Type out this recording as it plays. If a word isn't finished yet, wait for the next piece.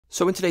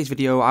So in today's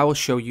video, I will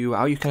show you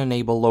how you can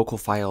enable local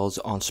files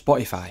on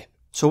Spotify.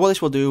 So what this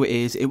will do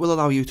is it will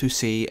allow you to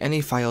see any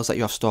files that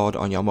you have stored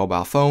on your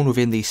mobile phone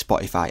within the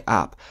Spotify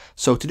app.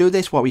 So to do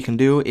this, what we can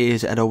do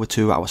is head over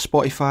to our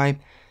Spotify.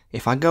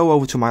 If I go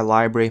over to my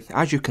library,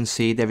 as you can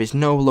see, there is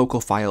no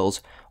local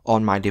files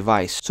on my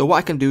device. So what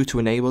I can do to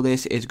enable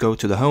this is go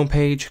to the home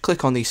page,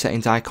 click on the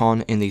settings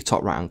icon in the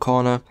top right hand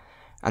corner,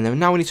 and then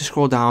now we need to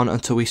scroll down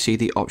until we see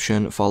the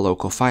option for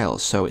local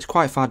files. So it's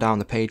quite far down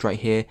the page right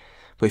here,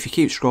 but if you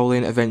keep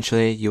scrolling,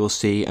 eventually you will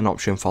see an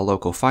option for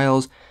local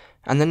files,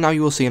 and then now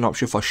you will see an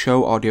option for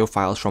show audio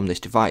files from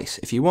this device.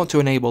 If you want to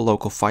enable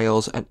local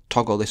files,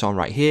 toggle this on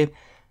right here,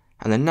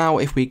 and then now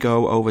if we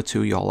go over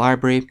to your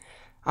library,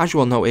 as you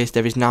will notice,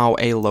 there is now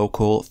a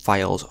local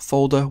files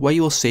folder where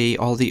you will see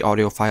all the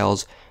audio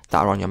files that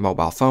are on your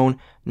mobile phone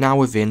now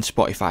within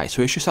Spotify.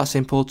 So it's just that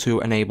simple to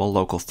enable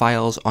local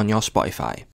files on your Spotify.